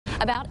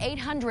About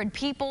 800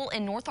 people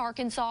in North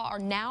Arkansas are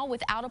now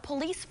without a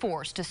police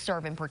force to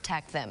serve and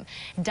protect them.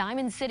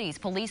 Diamond City's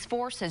police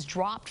force has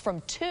dropped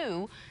from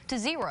 2 to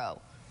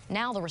 0.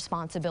 Now the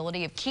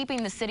responsibility of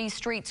keeping the city's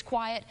streets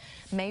quiet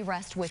may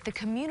rest with the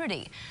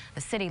community.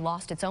 The city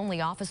lost its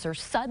only officer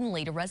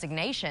suddenly to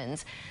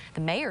resignations.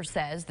 The mayor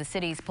says the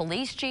city's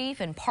police chief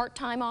and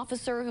part-time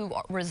officer who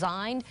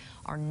resigned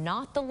are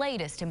not the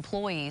latest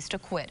employees to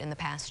quit in the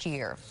past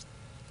year.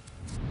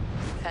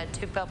 We've had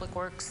 2 public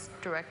works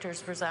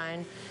directors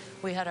resign.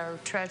 We had our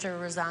treasurer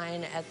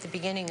resign at the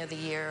beginning of the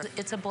year.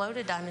 It's a blow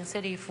to Diamond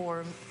City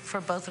for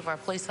both of our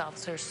police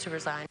officers to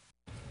resign.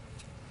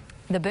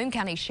 The Boone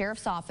County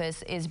Sheriff's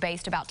Office is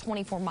based about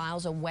 24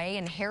 miles away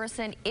in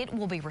Harrison. It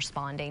will be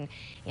responding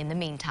in the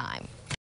meantime.